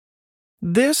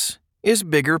This is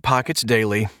Bigger Pockets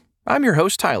Daily. I'm your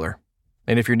host, Tyler.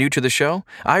 And if you're new to the show,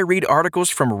 I read articles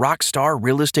from rockstar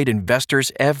real estate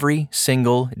investors every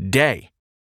single day.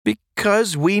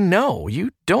 Because we know you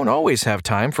don't always have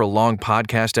time for long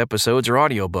podcast episodes or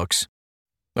audiobooks.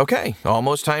 Okay,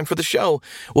 almost time for the show.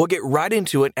 We'll get right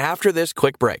into it after this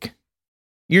quick break.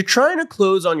 You're trying to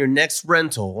close on your next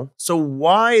rental, so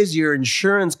why is your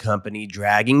insurance company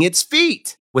dragging its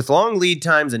feet? With long lead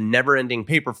times and never-ending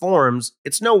paper forms,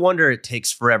 it's no wonder it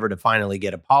takes forever to finally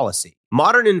get a policy.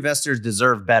 Modern investors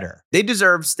deserve better. They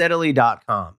deserve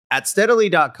Steadily.com. At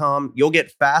Steadily.com, you'll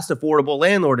get fast, affordable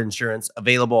landlord insurance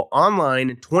available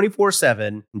online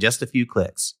 24/7 in just a few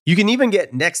clicks. You can even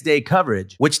get next-day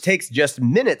coverage, which takes just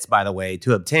minutes, by the way,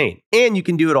 to obtain. And you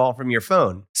can do it all from your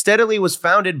phone. Steadily was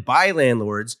founded by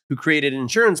landlords who created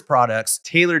insurance products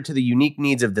tailored to the unique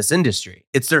needs of this industry.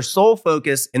 It's their sole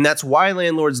focus, and that's why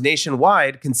landlords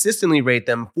nationwide consistently rate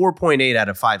them 4.8 out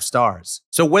of 5 stars.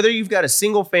 So whether you've got a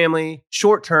single-family,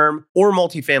 short-term, or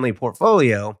multifamily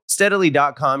portfolio,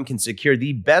 Steadily.com can secure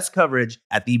the best coverage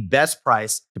at the best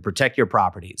price to protect your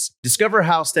properties. Discover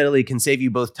how Steadily can save you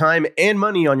both time and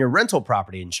money on your rental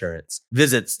property insurance.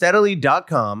 Visit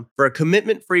Steadily.com for a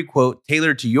commitment-free quote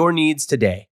tailored to your needs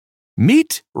today.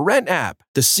 Meet RentApp,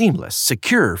 the seamless,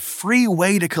 secure, free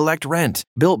way to collect rent.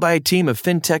 Built by a team of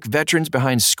fintech veterans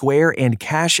behind Square and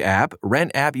Cash App,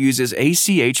 RentApp uses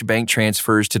ACH bank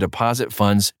transfers to deposit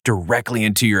funds directly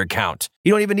into your account.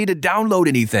 You don't even need to download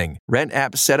anything.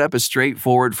 RentApp setup is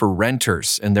straightforward for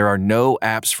renters, and there are no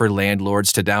apps for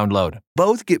landlords to download.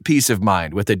 Both get peace of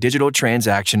mind with a digital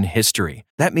transaction history.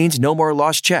 That means no more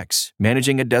lost checks,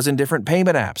 managing a dozen different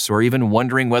payment apps, or even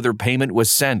wondering whether payment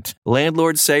was sent.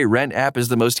 Landlords say RentApp is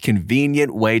the most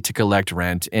convenient way to collect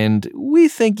rent, and we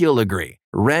think you'll agree.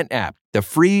 RentApp, the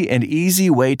free and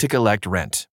easy way to collect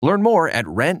rent. Learn more at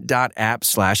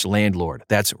rent.app/landlord.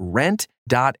 That's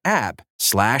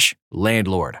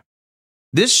rent.app/landlord.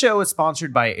 This show is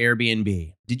sponsored by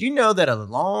Airbnb. Did you know that a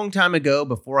long time ago,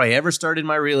 before I ever started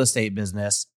my real estate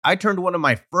business, I turned one of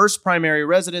my first primary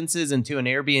residences into an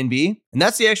Airbnb? And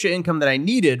that's the extra income that I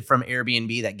needed from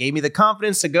Airbnb that gave me the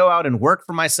confidence to go out and work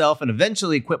for myself and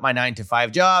eventually quit my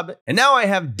 9-to-5 job. And now I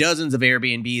have dozens of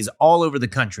Airbnbs all over the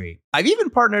country. I've even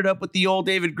partnered up with the old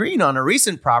David Green on a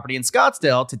recent property in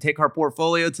Scottsdale to take our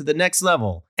portfolio to the next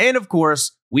level. And of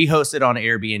course, we host it on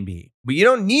Airbnb. But you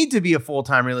don't need to be a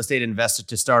full-time real estate investor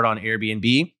to start on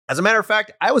Airbnb. As a matter of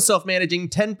fact, I was self-managing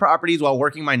 10 properties while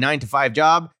working my 9-to-5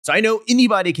 job, so I know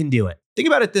anybody can do it. Think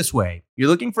about it this way. You're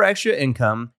looking for extra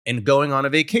income and going on a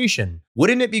vacation.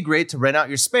 Wouldn't it be great to rent out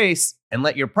your space and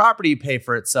let your property pay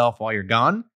for itself while you're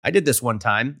gone? I did this one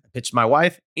time. I pitched my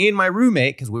wife and my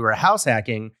roommate, because we were house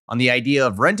hacking, on the idea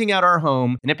of renting out our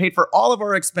home, and it paid for all of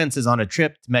our expenses on a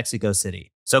trip to Mexico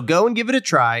City. So go and give it a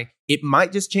try. It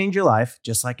might just change your life,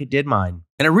 just like it did mine.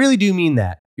 And I really do mean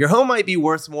that. Your home might be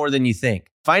worth more than you think.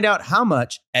 Find out how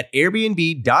much at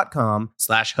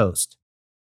airbnb.com/host.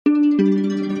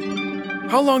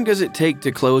 How long does it take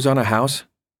to close on a house?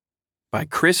 By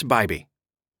Chris Bibey.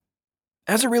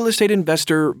 As a real estate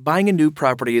investor, buying a new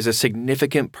property is a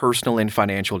significant personal and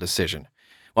financial decision.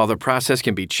 While the process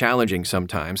can be challenging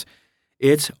sometimes,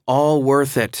 it's all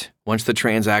worth it once the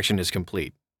transaction is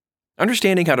complete.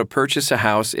 Understanding how to purchase a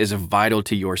house is vital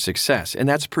to your success, and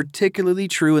that's particularly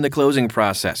true in the closing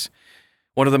process.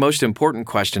 One of the most important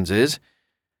questions is,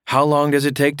 how long does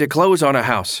it take to close on a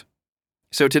house?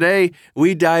 So today,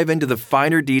 we dive into the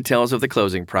finer details of the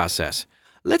closing process.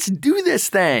 Let's do this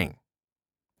thing!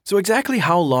 So exactly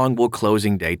how long will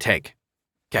closing day take?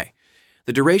 Okay,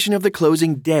 the duration of the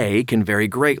closing day can vary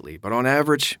greatly, but on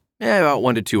average, about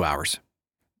 1 to 2 hours.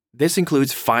 This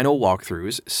includes final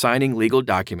walkthroughs, signing legal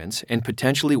documents, and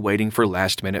potentially waiting for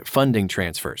last-minute funding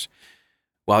transfers.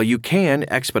 While you can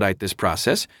expedite this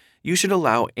process, you should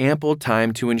allow ample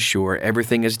time to ensure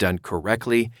everything is done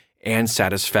correctly and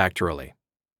satisfactorily.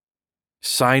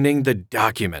 Signing the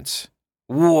documents.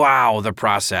 Wow, the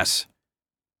process.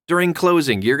 During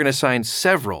closing, you're going to sign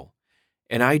several,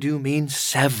 and I do mean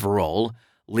several,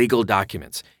 legal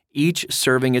documents, each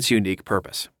serving its unique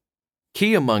purpose.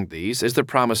 Key among these is the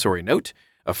promissory note,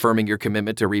 affirming your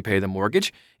commitment to repay the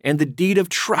mortgage, and the deed of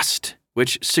trust,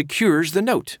 which secures the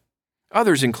note.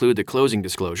 Others include the closing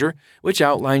disclosure, which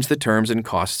outlines the terms and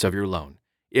costs of your loan.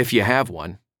 If you have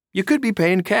one, you could be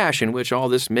paying cash, in which all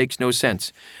this makes no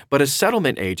sense, but a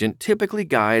settlement agent typically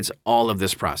guides all of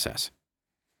this process.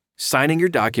 Signing your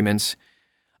documents,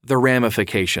 the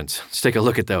ramifications. Let's take a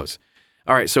look at those.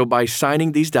 All right, so by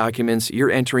signing these documents,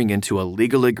 you're entering into a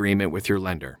legal agreement with your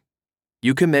lender.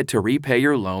 You commit to repay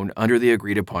your loan under the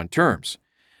agreed-upon terms.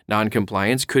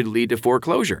 Noncompliance could lead to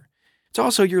foreclosure. It's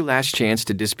also your last chance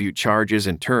to dispute charges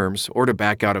and terms or to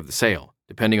back out of the sale,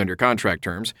 depending on your contract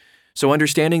terms, so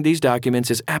understanding these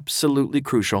documents is absolutely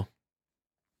crucial.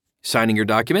 Signing your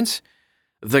documents?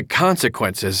 The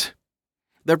consequences.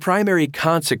 The primary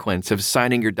consequence of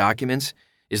signing your documents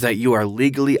is that you are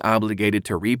legally obligated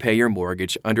to repay your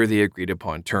mortgage under the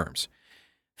agreed-upon terms.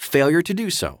 Failure to do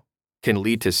so can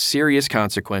lead to serious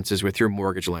consequences with your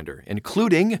mortgage lender,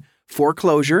 including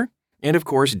foreclosure and, of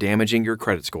course, damaging your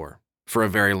credit score for a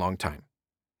very long time.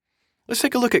 Let's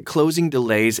take a look at closing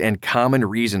delays and common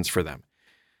reasons for them.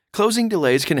 Closing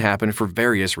delays can happen for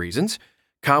various reasons.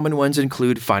 Common ones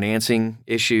include financing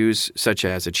issues such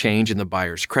as a change in the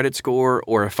buyer's credit score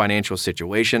or a financial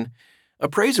situation,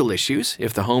 appraisal issues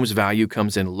if the home's value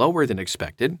comes in lower than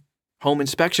expected, home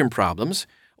inspection problems,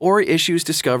 or issues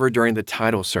discovered during the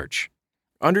title search.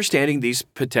 Understanding these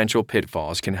potential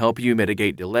pitfalls can help you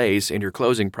mitigate delays in your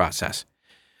closing process.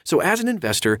 So as an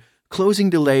investor, closing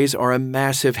delays are a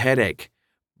massive headache,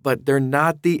 but they're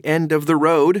not the end of the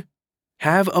road.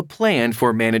 Have a plan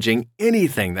for managing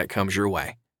anything that comes your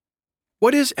way.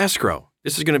 What is escrow?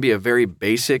 This is going to be a very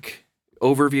basic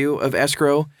overview of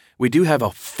escrow. We do have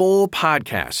a full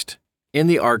podcast in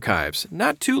the archives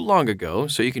not too long ago,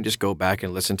 so you can just go back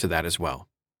and listen to that as well.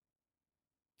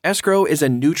 Escrow is a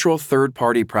neutral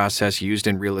third-party process used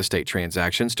in real estate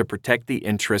transactions to protect the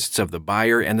interests of the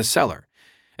buyer and the seller.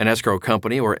 An escrow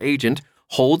company or agent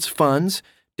holds funds,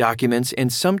 documents,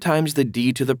 and sometimes the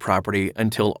deed to the property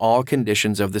until all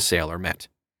conditions of the sale are met.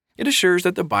 It assures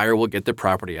that the buyer will get the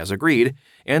property as agreed,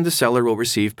 and the seller will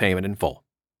receive payment in full.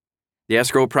 The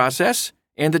escrow process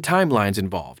and the timelines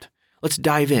involved. Let's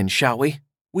dive in, shall we?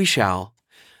 We shall.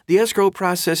 The escrow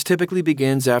process typically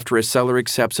begins after a seller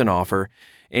accepts an offer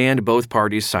and both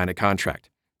parties sign a contract.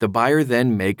 The buyer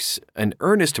then makes an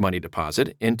earnest money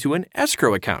deposit into an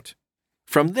escrow account.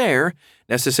 From there,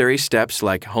 necessary steps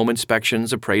like home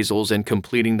inspections, appraisals, and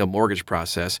completing the mortgage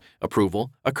process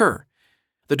approval occur.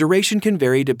 The duration can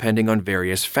vary depending on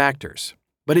various factors,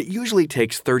 but it usually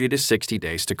takes 30 to 60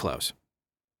 days to close.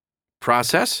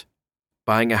 Process?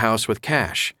 Buying a house with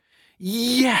cash.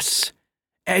 Yes!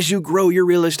 As you grow your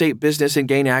real estate business and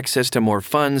gain access to more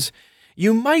funds,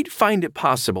 you might find it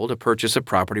possible to purchase a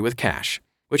property with cash,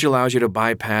 which allows you to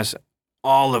bypass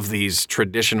all of these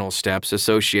traditional steps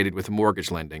associated with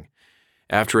mortgage lending.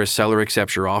 After a seller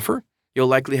accepts your offer, you'll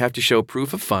likely have to show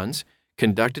proof of funds,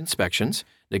 conduct inspections,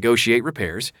 negotiate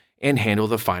repairs, and handle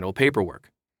the final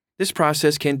paperwork. This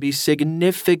process can be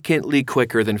significantly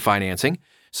quicker than financing,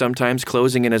 sometimes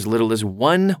closing in as little as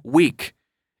 1 week,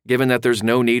 given that there's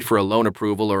no need for a loan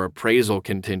approval or appraisal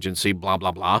contingency, blah,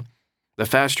 blah, blah. The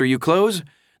faster you close,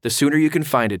 the sooner you can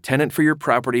find a tenant for your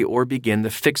property or begin the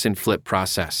fix and flip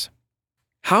process.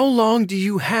 How long do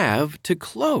you have to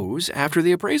close after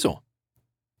the appraisal?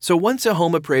 So once a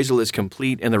home appraisal is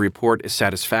complete and the report is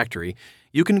satisfactory,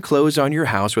 you can close on your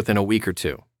house within a week or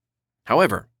two.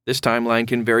 However, this timeline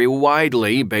can vary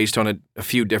widely based on a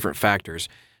few different factors,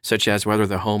 such as whether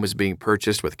the home is being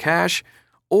purchased with cash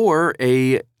or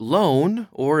a loan,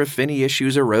 or if any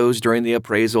issues arose during the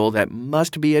appraisal that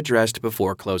must be addressed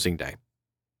before closing day.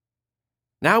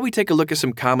 Now we take a look at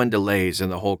some common delays in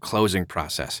the whole closing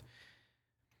process.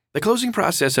 The closing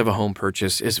process of a home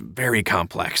purchase is very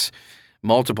complex.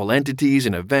 Multiple entities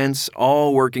and events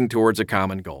all working towards a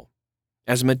common goal.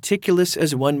 As meticulous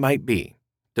as one might be,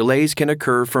 delays can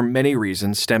occur for many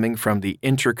reasons stemming from the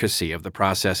intricacy of the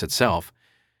process itself.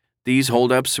 These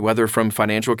holdups, whether from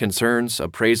financial concerns,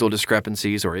 appraisal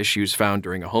discrepancies, or issues found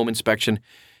during a home inspection,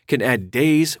 can add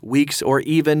days, weeks, or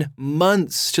even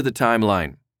months to the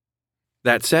timeline.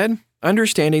 That said,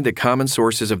 understanding the common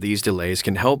sources of these delays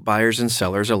can help buyers and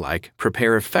sellers alike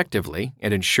prepare effectively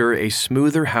and ensure a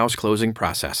smoother house closing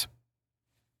process.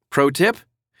 Pro tip: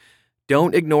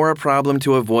 don't ignore a problem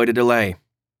to avoid a delay.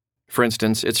 For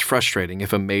instance, it's frustrating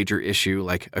if a major issue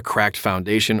like a cracked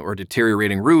foundation or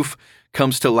deteriorating roof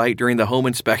comes to light during the home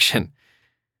inspection.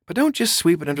 But don't just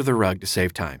sweep it under the rug to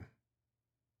save time.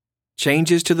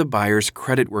 Changes to the buyer's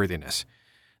creditworthiness.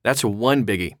 That's one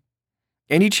biggie.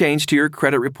 Any change to your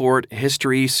credit report,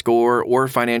 history, score, or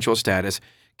financial status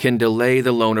can delay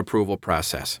the loan approval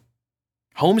process.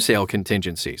 Home sale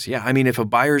contingencies. If a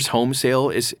buyer's home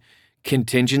sale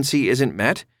contingency isn't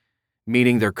met,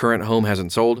 meaning their current home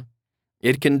hasn't sold,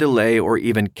 it can delay or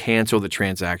even cancel the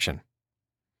transaction.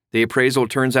 The appraisal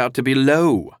turns out to be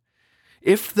low.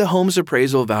 If the home's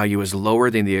appraisal value is lower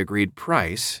than the agreed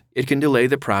price, it can delay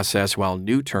the process while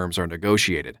new terms are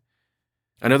negotiated.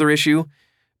 Another issue: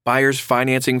 buyer's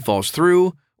financing falls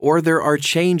through, or there are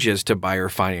changes to buyer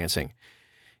financing.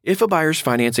 If a buyer's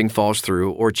financing falls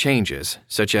through or changes,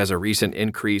 such as a recent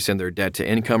increase in their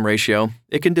debt-to-income ratio,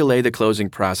 it can delay the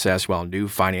closing process while new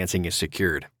financing is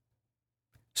secured.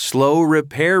 Slow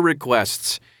repair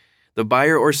requests. The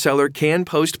buyer or seller can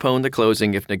postpone the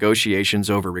closing if negotiations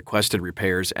over requested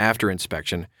repairs after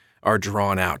inspection are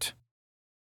drawn out.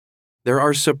 There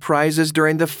are surprises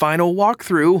during the final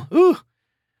walkthrough. Ooh.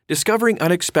 Discovering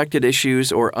unexpected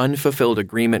issues or unfulfilled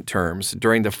agreement terms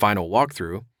during the final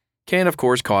walkthrough can, of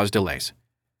course, cause delays.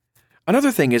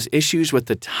 Another thing is issues with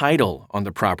the title on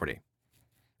the property.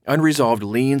 Unresolved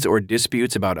liens or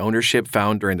disputes about ownership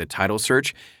found during the title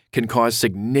search can cause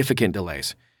significant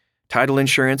delays. Title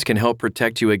insurance can help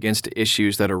protect you against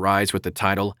issues that arise with the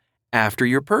title after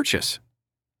your purchase.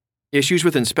 Issues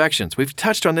with inspections. We've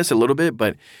touched on this a little bit,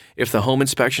 but if the home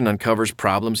inspection uncovers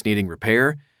problems needing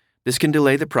repair, this can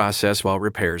delay the process while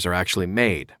repairs are actually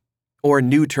made, or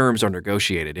new terms are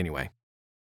negotiated anyway.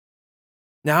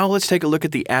 Now let's take a look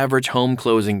at the average home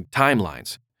closing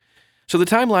timelines. So the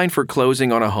timeline for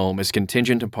closing on a home is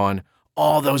contingent upon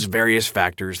all those various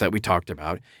factors that we talked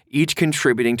about, each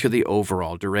contributing to the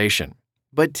overall duration.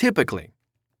 But typically,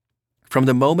 from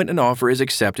the moment an offer is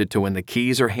accepted to when the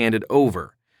keys are handed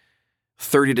over,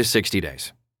 30 to 60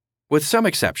 days, with some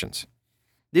exceptions.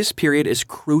 This period is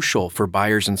crucial for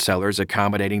buyers and sellers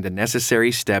accommodating the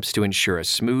necessary steps to ensure a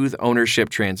smooth ownership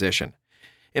transition.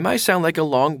 It might sound like a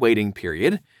long waiting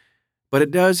period, but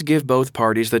it does give both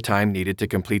parties the time needed to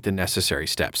complete the necessary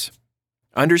steps.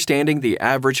 Understanding the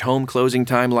average home closing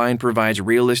timeline provides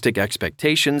realistic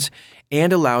expectations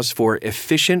and allows for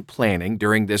efficient planning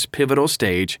during this pivotal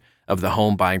stage of the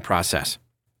home buying process.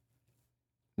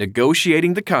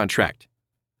 Negotiating the contract.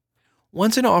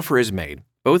 Once an offer is made,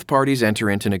 both parties enter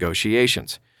into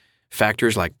negotiations.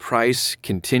 Factors like price,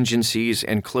 contingencies,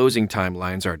 and closing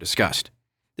timelines are discussed.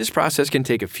 This process can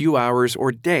take a few hours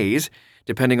or days,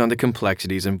 depending on the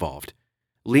complexities involved.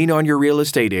 Lean on your real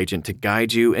estate agent to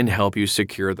guide you and help you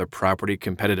secure the property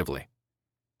competitively.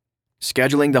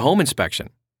 Scheduling the home inspection.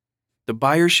 The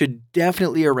buyer should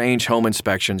definitely arrange home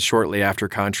inspections shortly after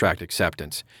contract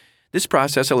acceptance. This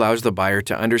process allows the buyer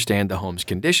to understand the home's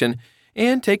condition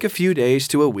and take a few days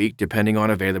to a week depending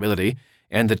on availability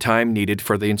and the time needed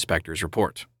for the inspector's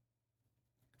report.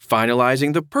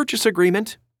 Finalizing the purchase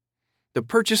agreement. The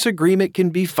purchase agreement can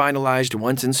be finalized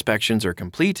once inspections are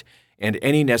complete and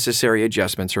any necessary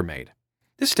adjustments are made.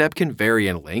 This step can vary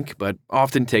in length, but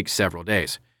often takes several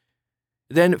days.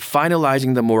 Then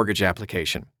finalizing the mortgage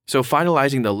application. So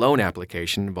finalizing the loan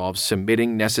application involves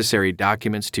submitting necessary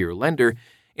documents to your lender,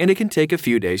 and it can take a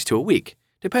few days to a week,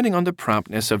 depending on the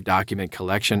promptness of document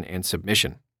collection and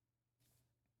submission.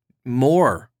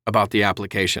 More about the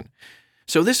application.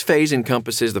 So this phase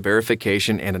encompasses the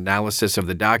verification and analysis of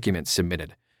the documents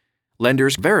submitted.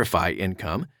 Lenders verify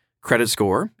income, credit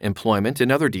score, employment,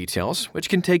 and other details, which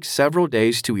can take several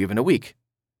days to even a week.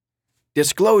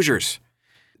 Disclosures.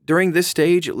 During this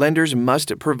stage, lenders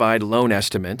must provide loan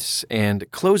estimates and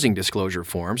closing disclosure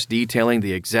forms detailing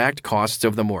the exact costs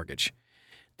of the mortgage.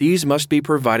 These must be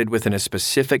provided within a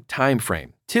specific time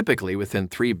frame, typically within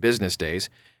 3 business days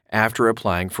after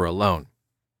applying for a loan.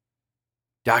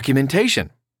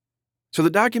 Documentation. So the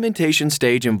documentation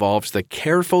stage involves the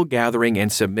careful gathering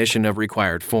and submission of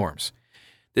required forms.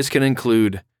 This can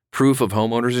include proof of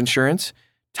homeowner's insurance,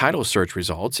 title search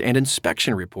results, and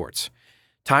inspection reports.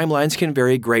 Timelines can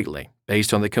vary greatly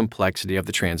based on the complexity of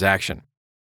the transaction.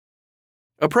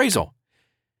 Appraisal.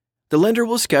 The lender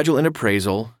will schedule an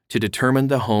appraisal to determine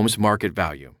the home's market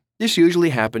value. This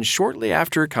usually happens shortly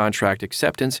after contract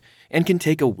acceptance and can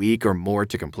take a week or more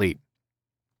to complete.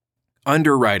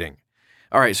 Underwriting.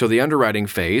 All right, so the underwriting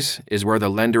phase is where the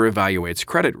lender evaluates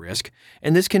credit risk,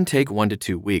 and this can take 1 to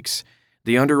 2 weeks.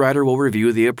 The underwriter will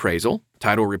review the appraisal,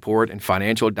 title report, and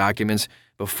financial documents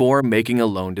before making a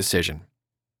loan decision.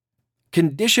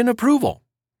 Condition approval.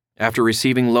 After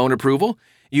receiving loan approval,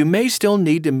 you may still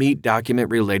need to meet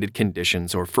document-related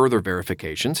conditions or further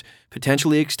verifications,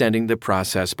 potentially extending the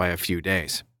process by a few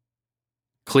days.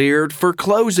 Cleared for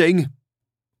closing.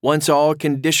 Once all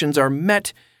conditions are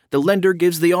met, the lender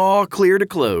gives the all clear to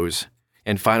close,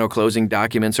 and final closing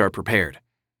documents are prepared.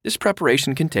 This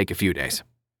preparation can take a few days.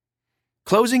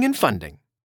 Closing and funding.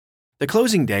 The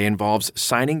closing day involves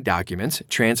signing documents,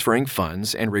 transferring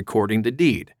funds, and recording the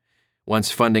deed.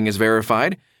 Once funding is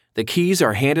verified, the keys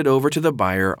are handed over to the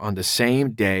buyer on the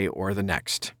same day or the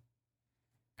next.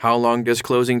 How long does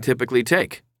closing typically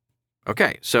take?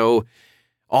 Okay, so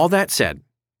all that said,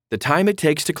 the time it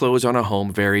takes to close on a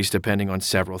home varies depending on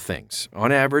several things.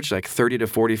 On average, like 30 to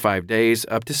 45 days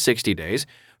up to 60 days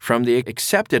from the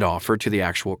accepted offer to the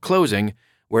actual closing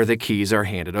where the keys are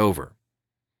handed over.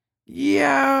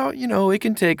 Yeah, it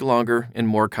can take longer in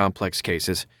more complex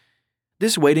cases.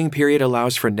 This waiting period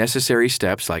allows for necessary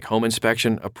steps like home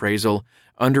inspection, appraisal,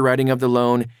 underwriting of the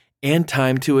loan, and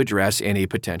time to address any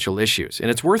potential issues. And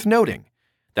it's worth noting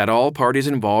that all parties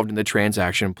involved in the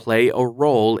transaction play a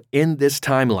role in this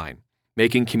timeline,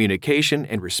 making communication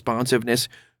and responsiveness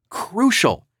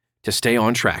crucial to stay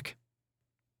on track.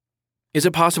 Is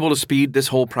it possible to speed this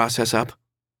whole process up?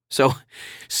 So,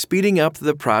 speeding up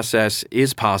the process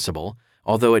is possible,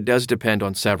 although it does depend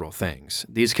on several things.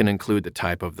 These can include the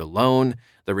type of the loan,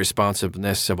 the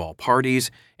responsiveness of all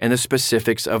parties, and the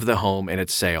specifics of the home and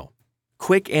its sale.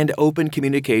 Quick and open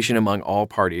communication among all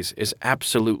parties is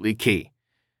absolutely key.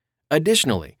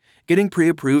 Additionally, getting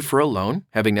pre-approved for a loan,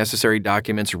 having necessary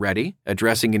documents ready,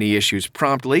 addressing any issues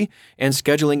promptly, and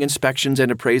scheduling inspections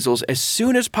and appraisals as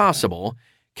soon as possible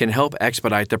can help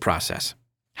expedite the process.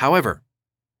 However,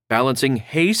 balancing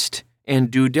haste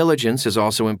and due diligence is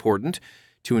also important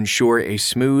to ensure a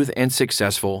smooth and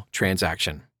successful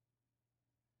transaction.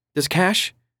 Does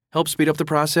cash help speed up the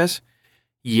process?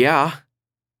 Yeah,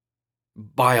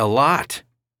 by a lot.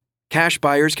 Cash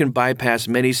buyers can bypass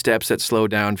many steps that slow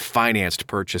down financed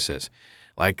purchases,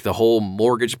 like the whole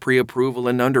mortgage pre-approval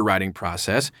and underwriting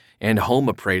process and home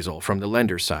appraisal from the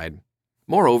lender's side.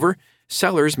 Moreover,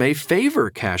 sellers may favor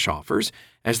cash offers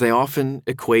as they often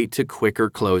equate to quicker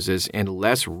closes and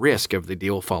less risk of the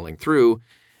deal falling through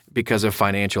because of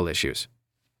financial issues.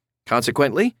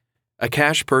 Consequently, a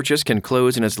cash purchase can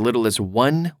close in as little as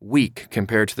 1 week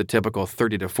compared to the typical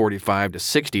 30 to 45 to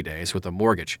 60 days with a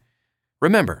mortgage.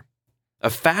 Remember, a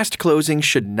fast closing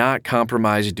should not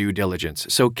compromise due diligence,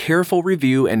 so careful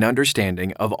review and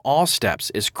understanding of all steps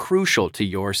is crucial to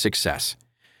your success.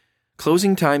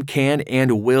 Closing time can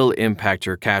and will impact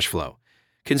your cash flow.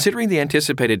 Considering the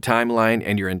anticipated timeline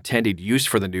and your intended use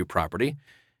for the new property,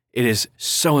 it is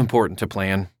so important to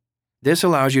plan. This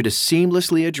allows you to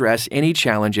seamlessly address any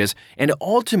challenges and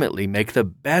ultimately make the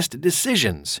best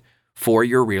decisions for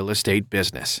your real estate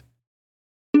business.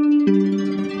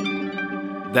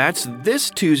 That's this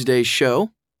Tuesday's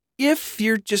show. If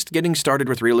you're just getting started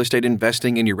with real estate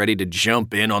investing and you're ready to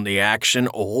jump in on the action,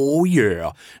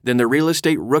 then the Real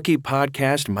Estate Rookie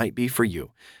Podcast might be for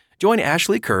you. Join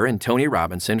Ashley Kerr and Tony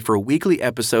Robinson for weekly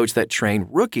episodes that train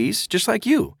rookies just like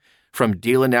you. From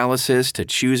deal analysis to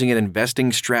choosing an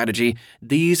investing strategy,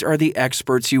 these are the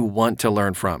experts you want to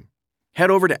learn from.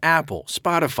 Head over to Apple,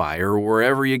 Spotify, or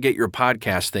wherever you get your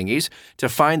podcast thingies to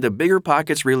find the Bigger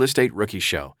Pockets Real Estate Rookie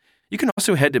Show. You can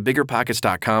also head to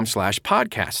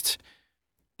biggerpockets.com/podcasts.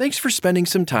 Thanks for spending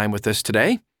some time with us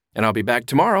today, and I'll be back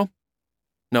tomorrow.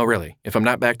 No, really, if I'm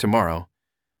not back tomorrow,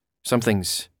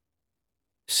 something's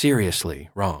seriously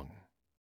wrong.